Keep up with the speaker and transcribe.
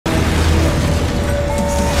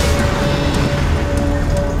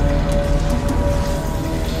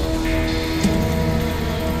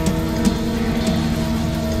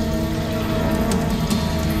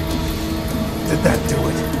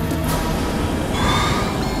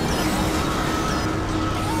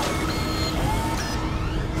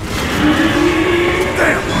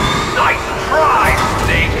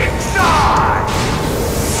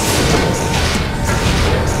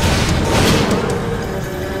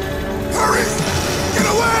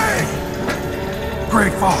Gray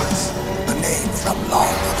Fox? A name from long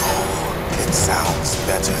ago. It sounds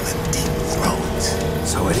better than Deep Throat.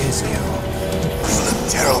 So it is you. You look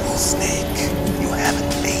terrible, Snake. You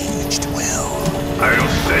haven't aged well. I'll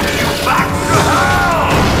send you back to hell!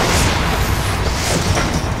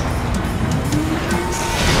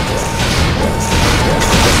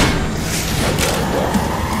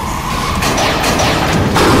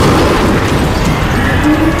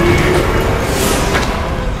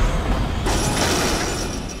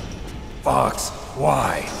 Fox,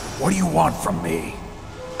 why? What do you want from me?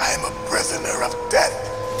 I am a prisoner of death.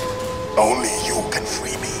 Only you can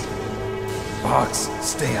free me. Fox,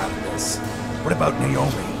 stay out of this. What about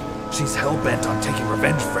Naomi? She's hell-bent on taking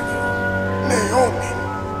revenge for you. Naomi?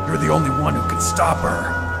 You're the only one who can stop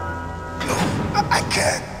her. No, I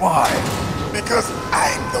can't. Why? Because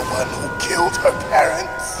I'm the one who killed her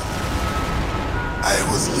parents. I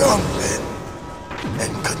was young then,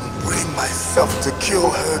 and couldn't bring myself to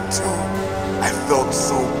kill her too. I felt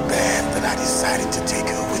so bad that I decided to take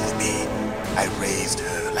her with me. I raised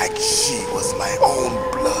her like she was my own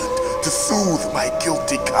blood to soothe my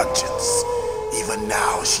guilty conscience. Even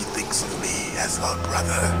now she thinks of me as her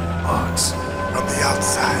brother. Fox. From the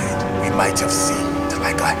outside, we might have seemed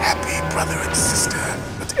like a happy brother and sister,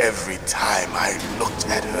 but every time I looked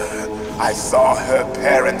at her, I saw her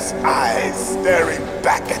parents' eyes staring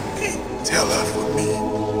back at me. Tell her for me.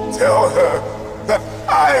 Tell her that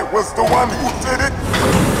I was the one who did it.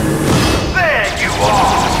 There you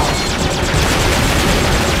are!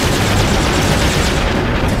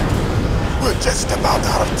 We're just about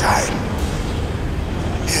out of time.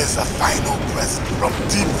 Here's a final present from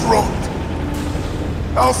Deep Throat.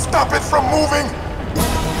 I'll stop it from moving.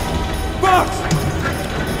 Fox!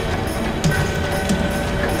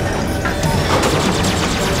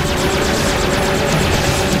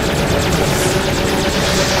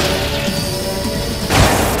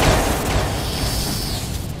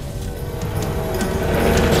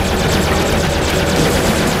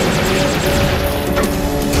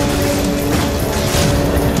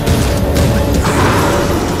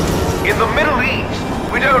 In the Middle East,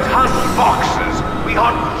 we don't hunt foxes, we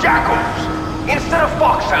hunt jackals. Instead of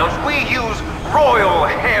foxhounds, we use Royal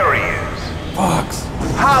Harriers. Fox!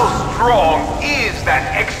 How strong is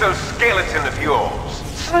that exoskeleton of yours?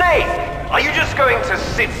 Snake, are you just going to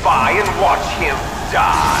sit by and watch him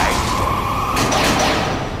die?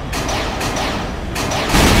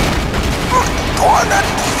 Cornered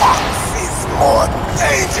fox is more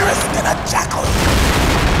dangerous than a jackal.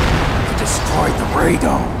 You destroyed the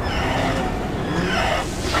radome.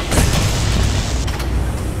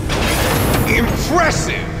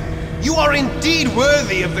 Impressive! You are indeed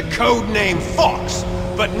worthy of the codename Fox,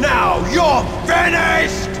 but now you're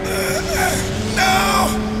finished! No!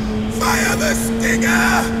 Fire the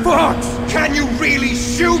stinger! Fox! Can you really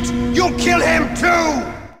shoot? You'll kill him too!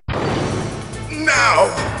 Now!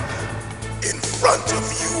 In front of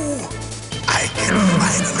you, I can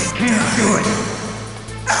finally die.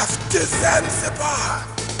 After Zanzibar,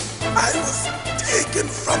 I was taken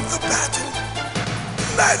from the battle.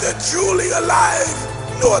 Neither truly alive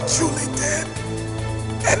nor truly dead.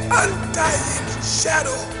 An undying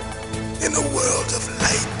shadow in a world of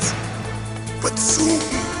light. But soon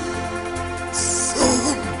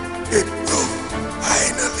it will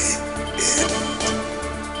finally end.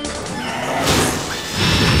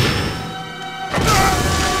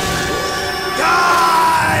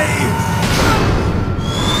 Die!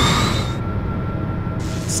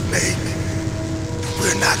 Snake,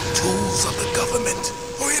 we're not tools of the government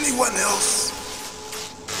or anyone else.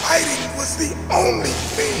 Fighting was the only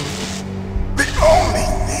thing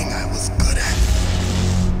I was good at.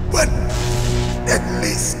 But at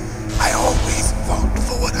least I always fought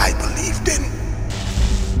for what I believed in.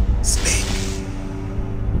 Snake,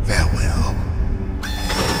 farewell.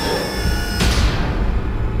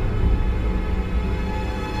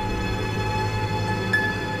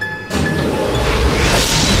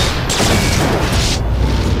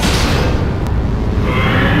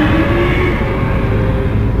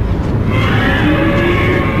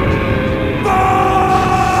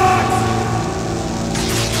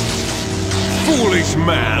 Foolish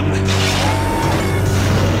man!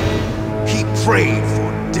 He prayed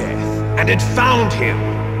for death, and it found him.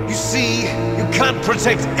 You see, you can't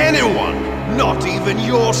protect anyone, not even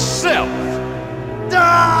yourself.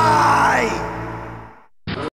 Die!